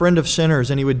certainly a friend of sinners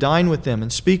and he would dine with them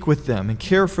and speak with them and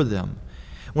care for them,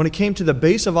 when it came to the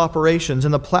base of operations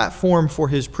and the platform for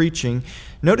his preaching,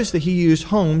 notice that he used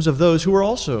homes of those who were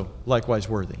also likewise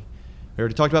worthy. We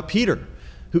already talked about Peter,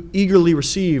 who eagerly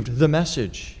received the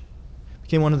message,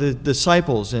 became one of the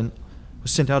disciples and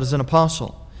was sent out as an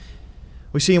apostle.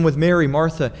 We see him with Mary,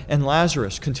 Martha, and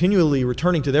Lazarus, continually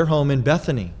returning to their home in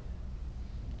Bethany.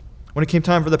 When it came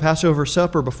time for the Passover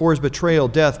supper, before his betrayal,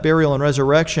 death, burial, and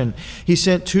resurrection, he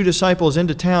sent 2 disciples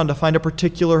into town to find a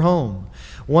particular home,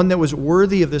 one that was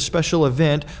worthy of this special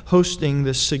event, hosting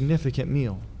this significant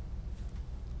meal.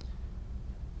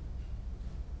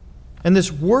 And this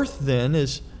worth then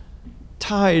is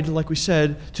tied, like we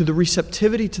said, to the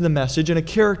receptivity to the message and a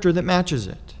character that matches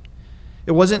it.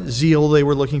 It wasn't zeal they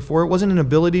were looking for. It wasn't an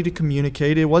ability to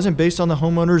communicate. It wasn't based on the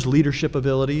homeowner's leadership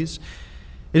abilities.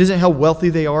 It isn't how wealthy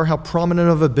they are, how prominent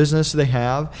of a business they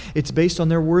have. It's based on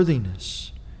their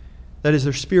worthiness. That is,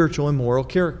 their spiritual and moral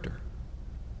character.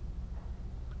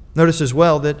 Notice as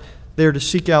well that they are to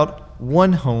seek out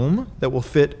one home that will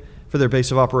fit for their base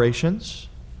of operations.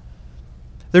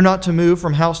 They're not to move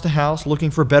from house to house looking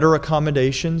for better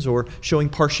accommodations or showing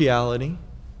partiality.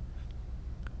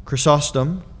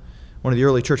 Chrysostom, one of the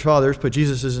early church fathers, put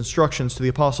Jesus' instructions to the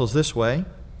apostles this way: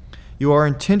 you are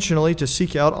intentionally to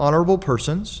seek out honorable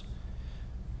persons.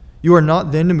 You are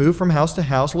not then to move from house to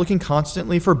house looking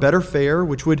constantly for better fare,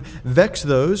 which would vex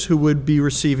those who would be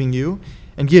receiving you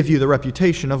and give you the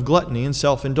reputation of gluttony and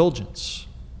self-indulgence.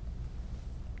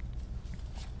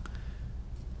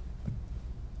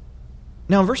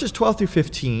 Now, in verses 12 through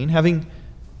 15, having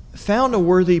found a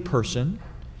worthy person,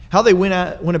 how they went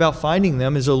about finding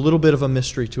them is a little bit of a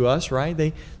mystery to us, right?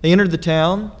 They entered the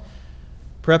town.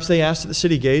 Perhaps they asked at the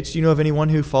city gates, do you know of anyone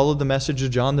who followed the message of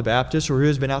John the Baptist or who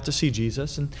has been out to see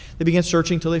Jesus? And they began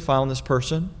searching till they found this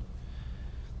person.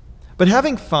 But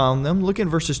having found them, look in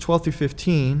verses 12 through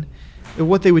 15 at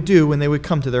what they would do when they would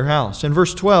come to their house. In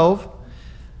verse 12,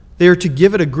 they are to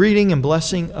give it a greeting and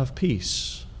blessing of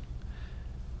peace.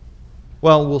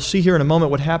 Well, we'll see here in a moment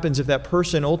what happens if that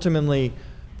person ultimately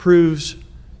proves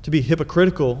to be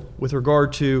hypocritical with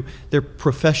regard to their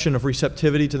profession of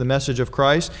receptivity to the message of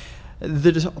Christ.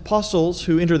 The apostles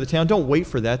who enter the town don't wait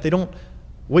for that. They don't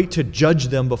wait to judge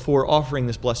them before offering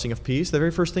this blessing of peace. The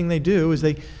very first thing they do is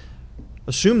they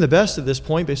assume the best at this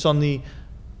point based on the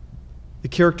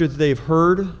character that they've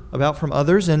heard about from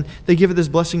others, and they give it this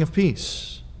blessing of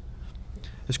peace.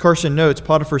 As Carson notes,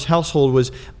 Potiphar's household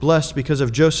was blessed because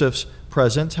of Joseph's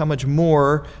presence. How much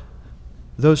more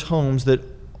those homes that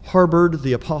harbored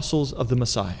the apostles of the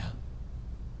Messiah.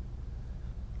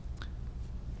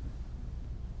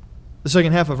 The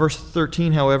second half of verse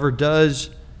 13, however,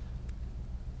 does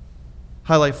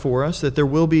highlight for us that there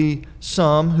will be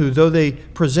some who, though they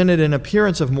presented an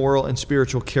appearance of moral and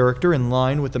spiritual character in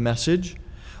line with the message,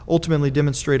 ultimately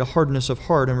demonstrate a hardness of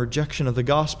heart and rejection of the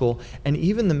gospel and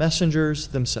even the messengers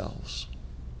themselves.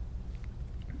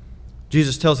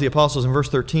 Jesus tells the apostles in verse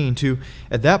 13 to,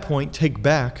 at that point, take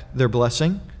back their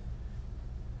blessing.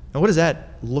 Now, what does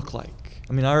that look like?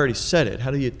 I mean, I already said it. How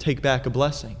do you take back a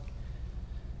blessing?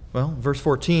 Well, verse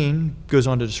 14 goes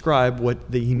on to describe what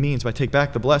he means by take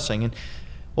back the blessing, and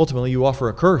ultimately you offer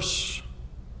a curse.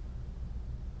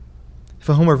 If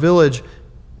a home or village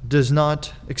does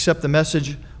not accept the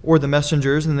message or the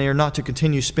messengers, then they are not to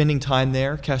continue spending time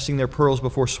there, casting their pearls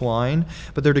before swine,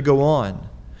 but they're to go on.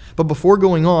 But before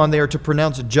going on, they are to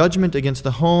pronounce judgment against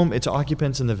the home, its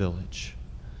occupants, and the village.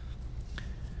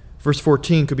 Verse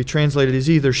 14 could be translated as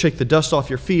either shake the dust off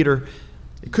your feet, or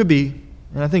it could be,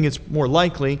 and I think it's more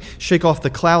likely, shake off the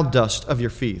cloud dust of your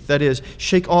feet. That is,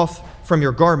 shake off from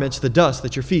your garments the dust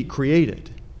that your feet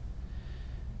created.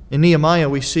 In Nehemiah,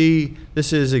 we see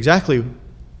this is exactly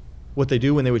what they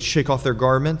do when they would shake off their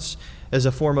garments as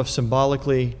a form of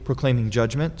symbolically proclaiming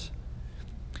judgment.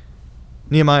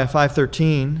 Nehemiah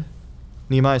 5:13,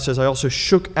 Nehemiah says, I also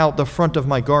shook out the front of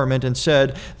my garment and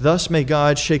said, thus may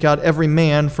God shake out every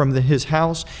man from his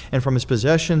house and from his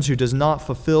possessions who does not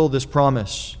fulfill this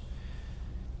promise.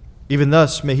 Even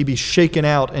thus may he be shaken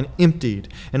out and emptied.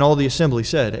 And all the assembly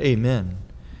said, Amen.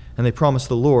 And they promised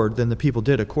the Lord. Then the people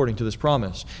did according to this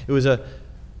promise. It was a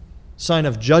sign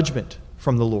of judgment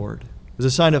from the Lord. It was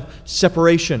a sign of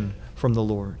separation from the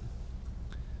Lord.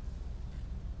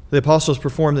 The apostles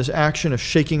performed this action of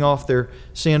shaking off their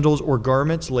sandals or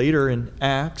garments later in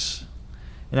Acts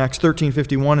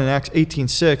 13:51 and Acts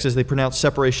 18:6 as they pronounce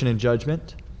separation and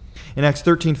judgment. In Acts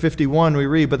 13:51 we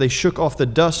read, but they shook off the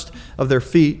dust of their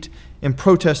feet in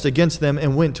protest against them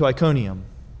and went to Iconium.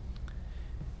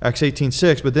 Acts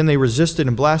 18:6, but then they resisted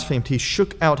and blasphemed. He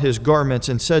shook out his garments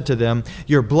and said to them,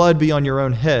 "Your blood be on your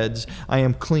own heads. I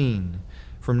am clean.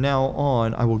 From now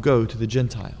on I will go to the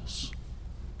Gentiles."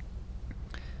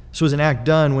 This was an act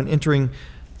done when entering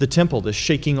the temple, the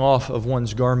shaking off of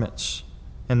one's garments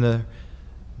and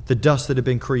the dust that had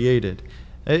been created.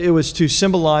 It was to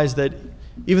symbolize that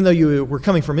even though you were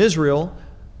coming from Israel,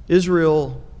 the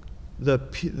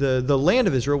land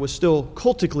of Israel was still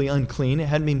cultically unclean. It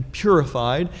hadn't been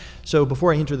purified. So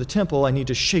before I enter the temple, I need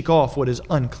to shake off what is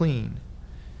unclean.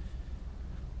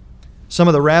 Some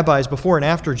of the rabbis before and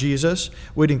after Jesus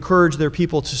would encourage their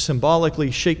people to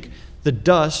symbolically shake the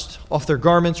dust off their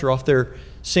garments or off their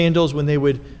sandals when they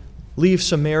would leave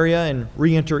Samaria and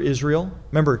re-enter Israel.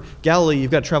 Remember, Galilee, you've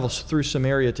got to travel through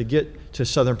Samaria to get to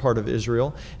southern part of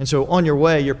Israel. And so on your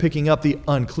way, you're picking up the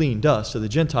unclean dust of the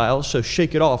Gentiles, so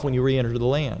shake it off when you re-enter the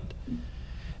land.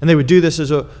 And they would do this as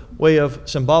a way of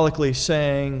symbolically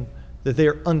saying that they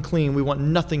are unclean. We want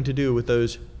nothing to do with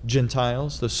those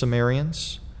Gentiles, those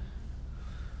Samaritans.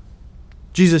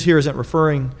 Jesus here isn't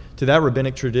referring to that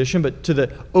rabbinic tradition, but to the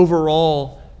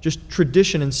overall just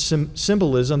tradition and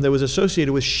symbolism that was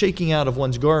associated with shaking out of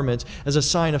one's garments as a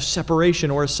sign of separation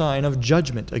or a sign of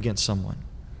judgment against someone.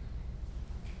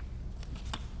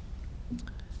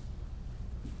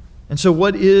 And so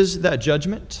what is that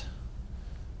judgment?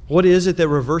 What is it that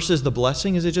reverses the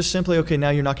blessing? Is it just simply, okay, now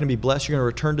you're not going to be blessed, you're going to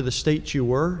return to the state you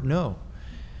were? No.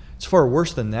 It's far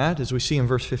worse than that, as we see in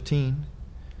verse 15.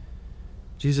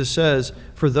 Jesus says,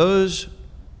 for those,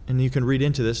 and you can read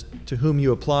into this, to whom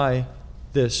you apply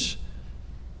this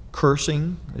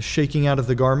cursing, the shaking out of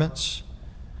the garments,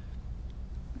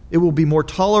 it will be more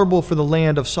tolerable for the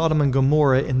land of Sodom and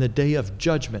Gomorrah in the day of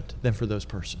judgment than for those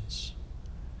persons.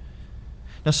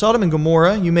 Now, Sodom and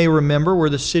Gomorrah, you may remember, were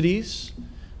the cities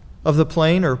of the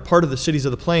plain, or part of the cities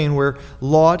of the plain, where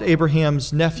Lot,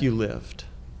 Abraham's nephew, lived.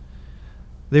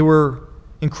 They were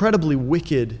incredibly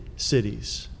wicked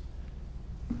cities.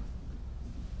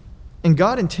 And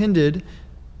God intended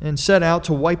and set out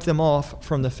to wipe them off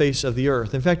from the face of the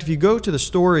earth. In fact, if you go to the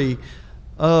story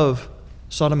of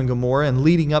Sodom and Gomorrah and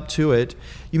leading up to it,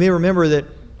 you may remember that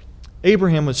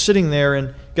Abraham was sitting there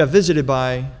and got visited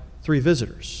by 3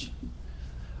 visitors,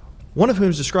 one of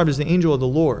whom is described as the angel of the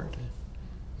Lord,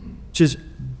 which is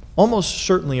almost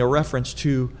certainly a reference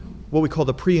to what we call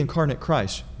the pre-incarnate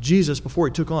Christ, Jesus before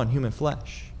he took on human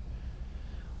flesh.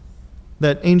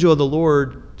 That angel of the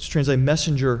Lord is translated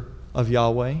messenger of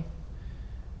Yahweh.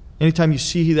 Anytime you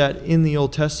see that in the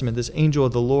Old Testament, this angel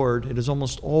of the Lord, it is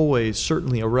almost always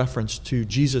certainly a reference to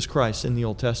Jesus Christ in the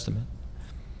Old Testament.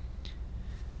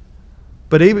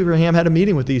 But Abraham had a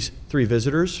meeting with these 3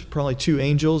 visitors, probably 2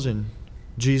 angels and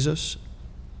Jesus.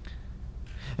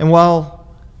 And while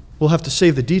we'll have to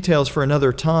save the details for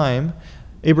another time,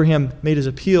 Abraham made his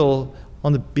appeal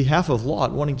on the behalf of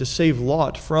Lot, wanting to save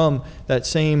Lot from that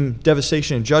same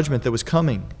devastation and judgment that was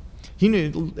coming.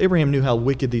 Abraham knew how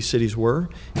wicked these cities were.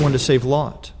 He wanted to save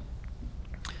Lot.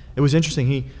 It was interesting.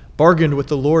 He bargained with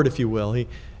the Lord, if you will. He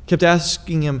kept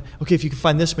asking him, okay, if you can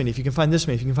find this many, if you can find this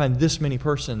many, if you can find this many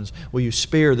persons, will you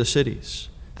spare the cities?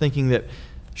 Thinking that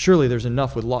surely there's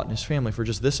enough with Lot and his family for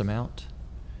just this amount.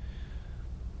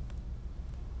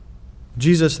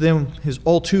 Jesus then is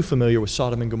all too familiar with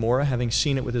Sodom and Gomorrah, having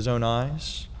seen it with his own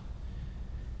eyes.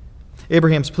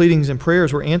 Abraham's pleadings and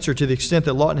prayers were answered to the extent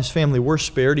that Lot and his family were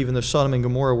spared, even though Sodom and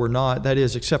Gomorrah were not. That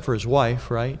is, except for his wife,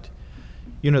 right?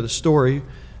 You know the story.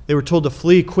 They were told to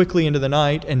flee quickly into the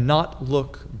night and not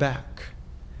look back.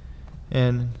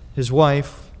 And his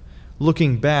wife,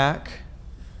 looking back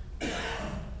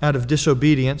out of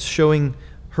disobedience, showing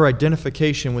her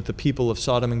identification with the people of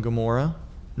Sodom and Gomorrah,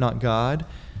 not God,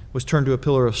 was turned to a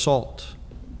pillar of salt.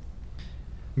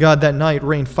 God that night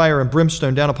rained fire and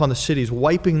brimstone down upon the cities,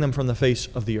 wiping them from the face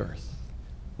of the earth.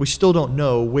 We still don't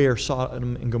know where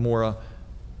Sodom and Gomorrah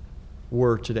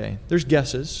were today. There's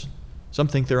guesses. Some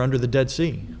think they're under the Dead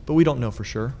Sea, but we don't know for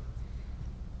sure.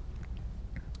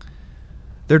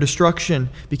 Their destruction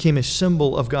became a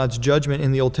symbol of God's judgment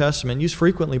in the Old Testament, used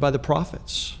frequently by the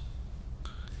prophets.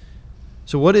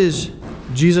 So what is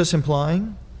Jesus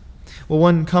implying? Well,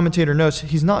 one commentator notes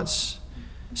he's not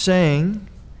saying,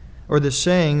 or the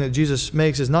saying that Jesus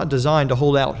makes is not designed to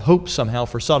hold out hope somehow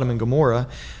for Sodom and Gomorrah.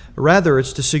 Rather,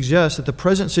 it's to suggest that the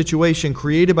present situation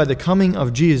created by the coming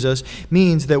of Jesus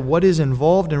means that what is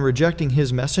involved in rejecting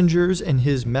his messengers and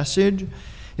his message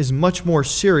is much more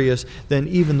serious than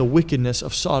even the wickedness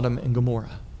of Sodom and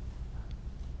Gomorrah.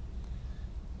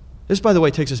 This, by the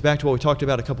way, takes us back to what we talked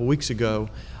about a couple weeks ago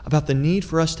about the need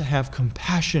for us to have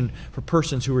compassion for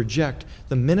persons who reject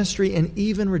the ministry and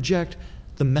even reject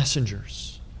the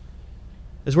messengers.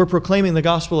 As we're proclaiming the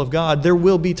gospel of God, there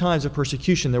will be times of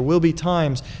persecution. There will be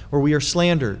times where we are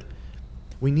slandered.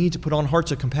 We need to put on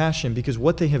hearts of compassion because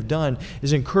what they have done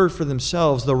is incurred for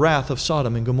themselves the wrath of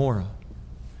Sodom and Gomorrah,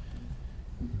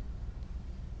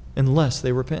 unless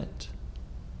they repent.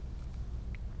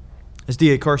 As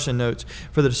D.A. Carson notes,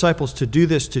 for the disciples to do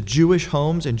this to Jewish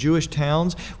homes and Jewish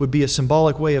towns would be a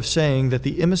symbolic way of saying that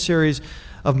the emissaries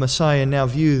of Messiah now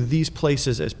view these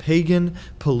places as pagan,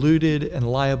 polluted,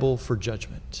 and liable for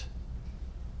judgment.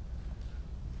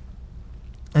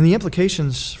 And the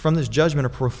implications from this judgment are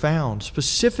profound,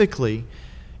 specifically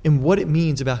in what it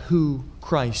means about who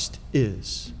Christ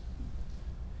is.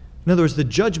 In other words, the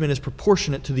judgment is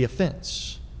proportionate to the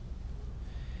offense.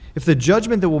 If the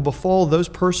judgment that will befall those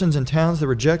persons and towns that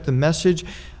reject the message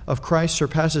of Christ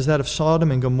surpasses that of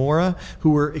Sodom and Gomorrah,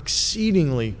 who were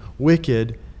exceedingly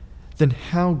wicked, then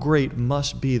how great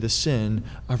must be the sin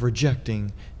of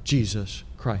rejecting Jesus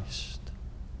Christ?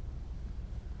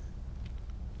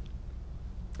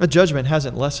 That judgment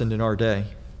hasn't lessened in our day.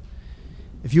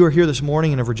 If you are here this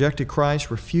morning and have rejected Christ,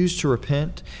 refused to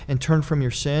repent, and turn from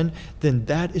your sin, then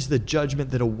that is the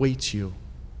judgment that awaits you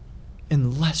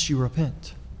unless you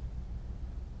repent.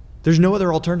 There's no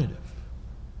other alternative.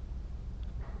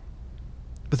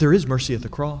 But there is mercy at the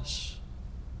cross.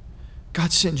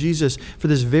 God sent Jesus for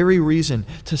this very reason,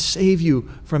 to save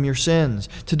you from your sins,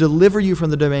 to deliver you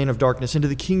from the domain of darkness into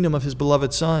the kingdom of His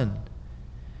beloved Son.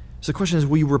 So the question is,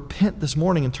 will you repent this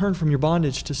morning and turn from your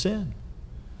bondage to sin?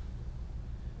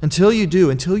 Until you do,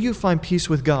 until you find peace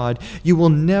with God, you will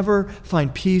never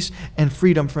find peace and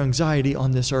freedom from anxiety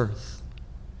on this earth.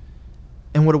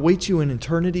 And what awaits you in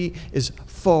eternity is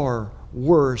far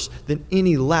worse than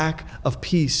any lack of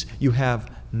peace you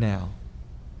have now.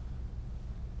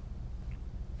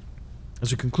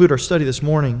 As we conclude our study this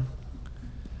morning,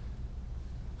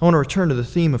 I want to return to the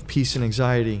theme of peace and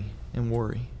anxiety and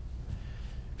worry.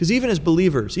 Because even as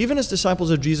believers, even as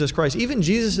disciples of Jesus Christ, even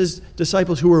Jesus'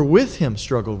 disciples who were with Him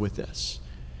struggled with this.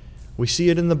 We see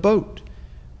it in the boat.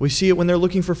 We see it when they're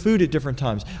looking for food at different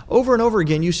times. Over and over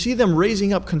again, you see them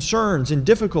raising up concerns and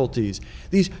difficulties,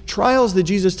 these trials that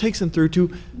Jesus takes them through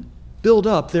to build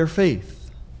up their faith.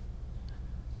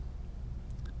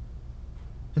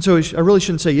 And so I really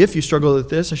shouldn't say if you struggle with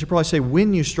this. I should probably say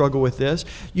when you struggle with this,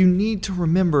 you need to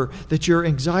remember that your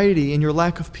anxiety and your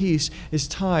lack of peace is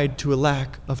tied to a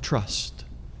lack of trust.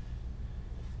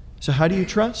 So how do you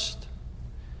trust?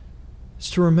 It's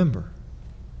to remember.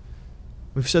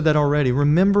 We've said that already.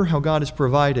 Remember how God has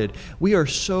provided. We are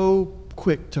so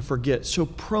quick to forget, so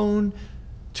prone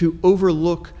to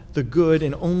overlook the good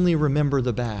and only remember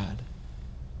the bad.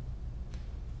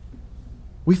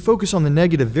 We focus on the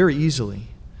negative very easily.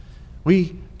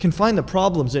 We can find the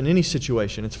problems in any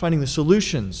situation. It's finding the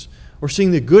solutions or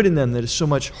seeing the good in them that is so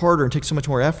much harder and takes so much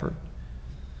more effort.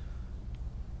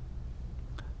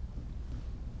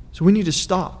 So we need to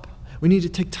stop. We need to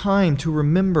take time to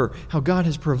remember how God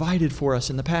has provided for us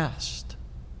in the past.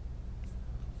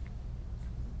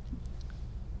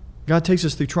 God takes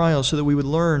us through trials so that we would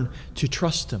learn to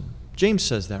trust Him. James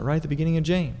says that, right at the beginning of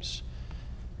James.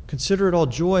 Consider it all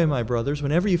joy, my brothers,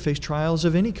 whenever you face trials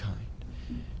of any kind,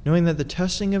 knowing that the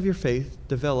testing of your faith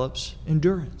develops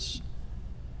endurance.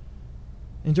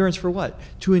 Endurance for what?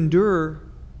 To endure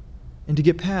and to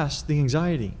get past the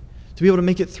anxiety, to be able to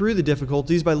make it through the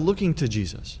difficulties by looking to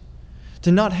Jesus,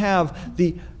 to not have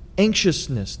the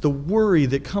anxiousness, the worry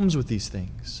that comes with these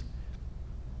things.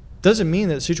 Doesn't mean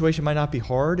that the situation might not be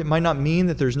hard. It might not mean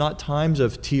that there's not times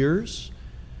of tears.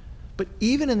 But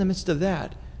even in the midst of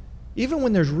that, even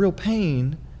when there's real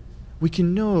pain, we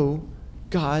can know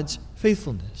God's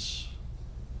faithfulness.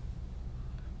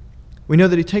 We know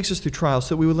that He takes us through trials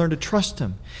so that we would learn to trust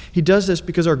Him. He does this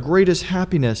because our greatest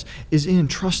happiness is in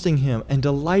trusting Him and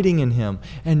delighting in Him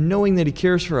and knowing that He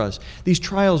cares for us. These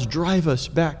trials drive us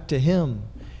back to Him,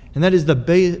 and that is the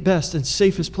best and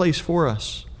safest place for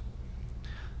us.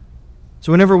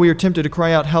 So whenever we are tempted to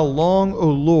cry out, "How long, O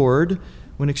Lord?"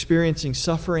 when experiencing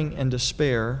suffering and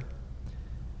despair,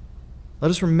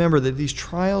 let us remember that these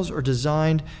trials are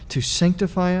designed to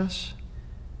sanctify us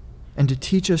and to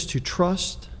teach us to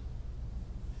trust.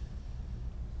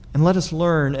 And let us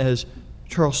learn, as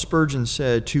Charles Spurgeon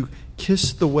said, to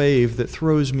kiss the wave that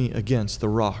throws me against the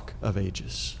rock of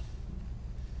ages.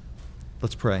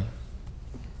 Let's pray.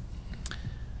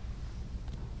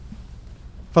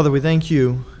 Father, we thank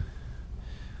You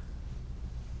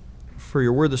for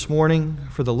Your word this morning,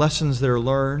 for the lessons that are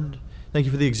learned. Thank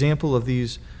You for the example of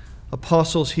these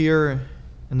apostles here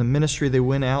and the ministry they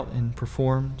went out and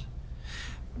performed.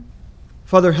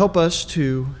 Father, help us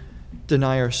to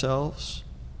deny ourselves.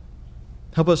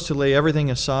 Help us to lay everything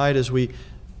aside as we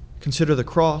consider the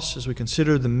cross, as we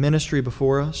consider the ministry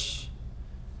before us.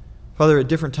 Father, at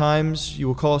different times, you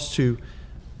will call us to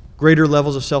greater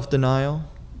levels of self-denial,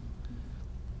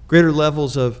 greater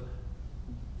levels of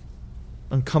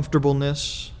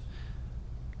uncomfortableness.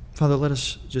 Father, let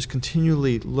us just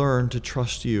continually learn to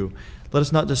trust you. Let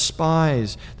us not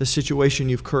despise the situation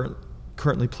you've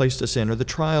currently placed us in or the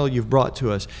trial you've brought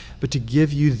to us, but to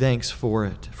give you thanks for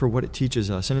it, for what it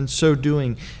teaches us. And in so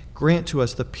doing, grant to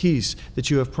us the peace that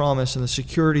you have promised and the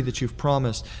security that you've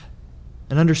promised,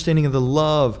 an understanding of the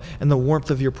love and the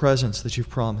warmth of your presence that you've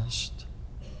promised.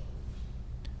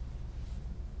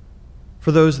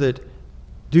 For those that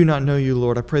do not know you,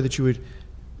 Lord, I pray that you would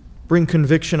bring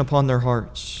conviction upon their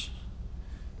hearts,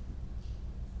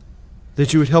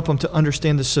 that you would help them to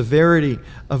understand the severity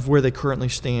of where they currently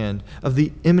stand, of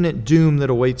the imminent doom that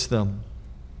awaits them,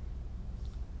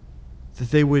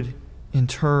 that they would in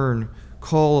turn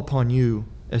call upon you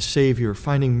as Savior,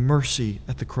 finding mercy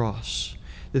at the cross,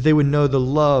 that they would know the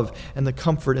love and the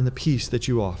comfort and the peace that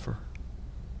you offer.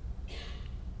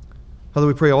 Father,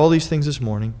 we pray all these things this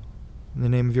morning in the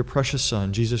name of your precious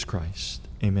Son, Jesus Christ.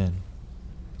 Amen.